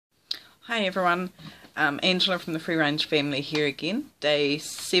Hi everyone, Angela from the Free Range family here again, day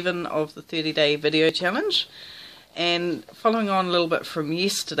 7 of the 30-day video challenge. And following on a little bit from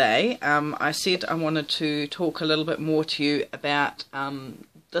yesterday, I said I wanted to talk a little bit more to you about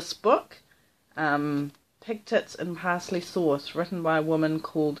this book, Pig Tits and Parsley Sauce, written by a woman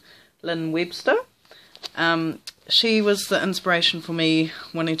called Lynn Webster. She was the inspiration for me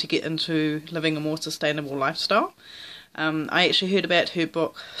wanting to get into living a more sustainable lifestyle. I actually heard about her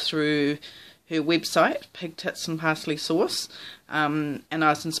book through her website, Pig Tits and Parsley Sauce, and I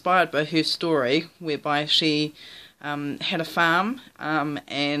was inspired by her story, whereby she had a farm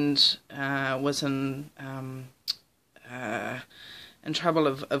and was in trouble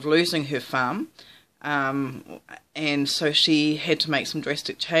of losing her farm, and so she had to make some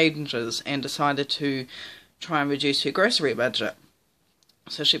drastic changes and decided to try and reduce her grocery budget.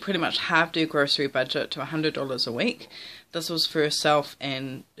 So she pretty much halved her grocery budget to $100 a week. This was for herself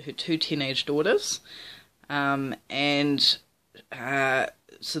and her 2 teenage daughters. So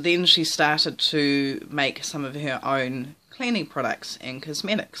then she started to make some of her own cleaning products and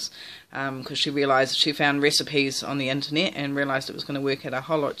cosmetics, because she realised she found recipes on the internet and realised it was going to work out a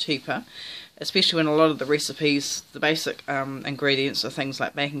whole lot cheaper, especially when a lot of the recipes, the basic ingredients are things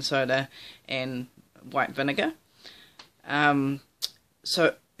like baking soda and white vinegar.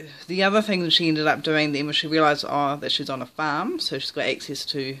 So the other thing that she ended up doing then was she realised that she's on a farm, so she's got access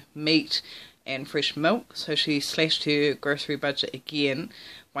to meat and fresh milk, so she slashed her grocery budget again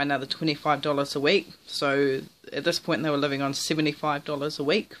by another $25 a week. So at this point they were living on $75 a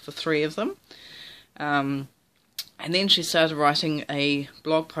week for 3 of them. And then she started writing a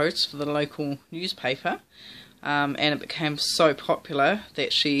blog post for the local newspaper, and it became so popular that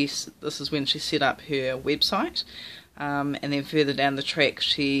this is when she set up her website. And then further down the track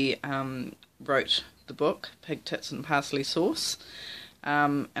she wrote the book, Pig Tits and Parsley Sauce.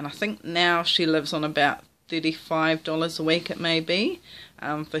 And I think now she lives on about $35 a week, it may be,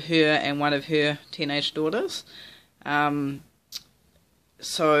 for her and one of her teenage daughters. So,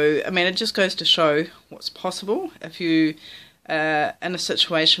 I mean, it just goes to show what's possible if you are in a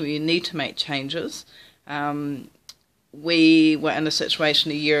situation where you need to make changes. We were in a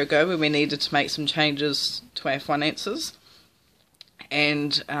situation a year ago where we needed to make some changes to our finances,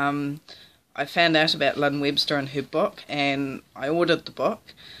 and I found out about Lynn Webster and her book, and I ordered the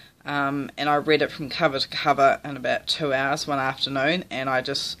book, and I read it from cover to cover in about 2 hours one afternoon, and I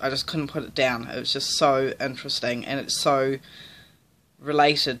just couldn't put it down. It was just so interesting, and it's so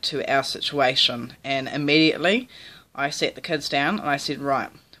related to our situation. And immediately I sat the kids down and I said, right,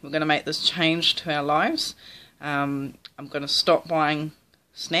 we're going to make this change to our lives. I'm going to stop buying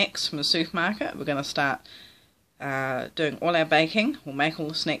snacks from the supermarket. We're going to start doing all our baking. We'll make all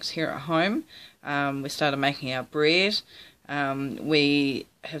the snacks here at home. We started making our bread. We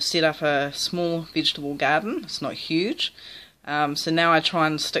have set up a small vegetable garden. It's not huge. So now I try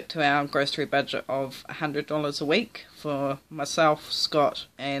and stick to our grocery budget of $100 a week for myself, Scott,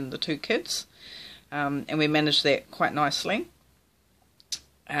 and the 2 kids. And we manage that quite nicely.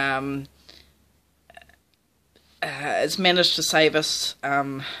 It's managed to save us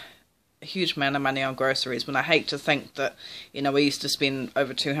a huge amount of money on groceries, when I hate to think that, you know, we used to spend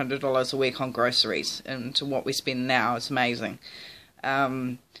over $200 a week on groceries, and to what we spend now is amazing.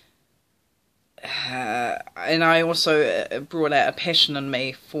 And I also brought out a passion in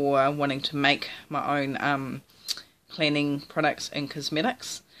me for wanting to make my own cleaning products and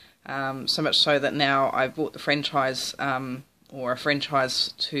cosmetics, so much so that now I've bought the franchise, or a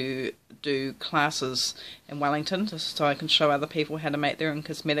franchise, to do classes in Wellington, just so I can show other people how to make their own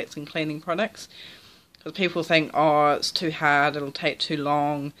cosmetics and cleaning products. Because people think, oh, it's too hard, it'll take too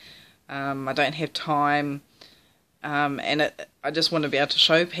long, I don't have time, and I just want to be able to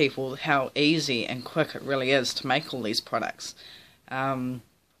show people how easy and quick it really is to make all these products. I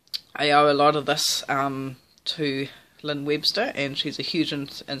owe a lot of this to Lynn Webster, and she's a huge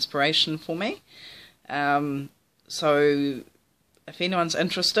inspiration for me. So if anyone's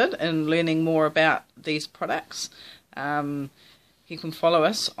interested in learning more about these products, you can follow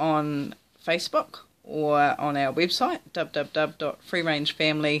us on Facebook or on our website,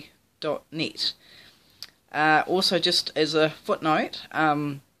 www.freerangefamily.net. Also, just as a footnote,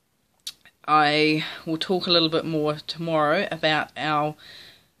 I will talk a little bit more tomorrow about our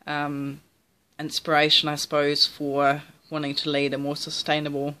inspiration, I suppose, for wanting to lead a more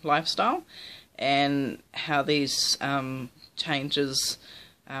sustainable lifestyle, and how these changes,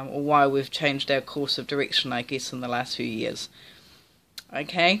 or why we've changed our course of direction, I guess, in the last few years.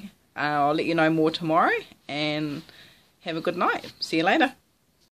 Okay, I'll let you know more tomorrow, and have a good night. See you later.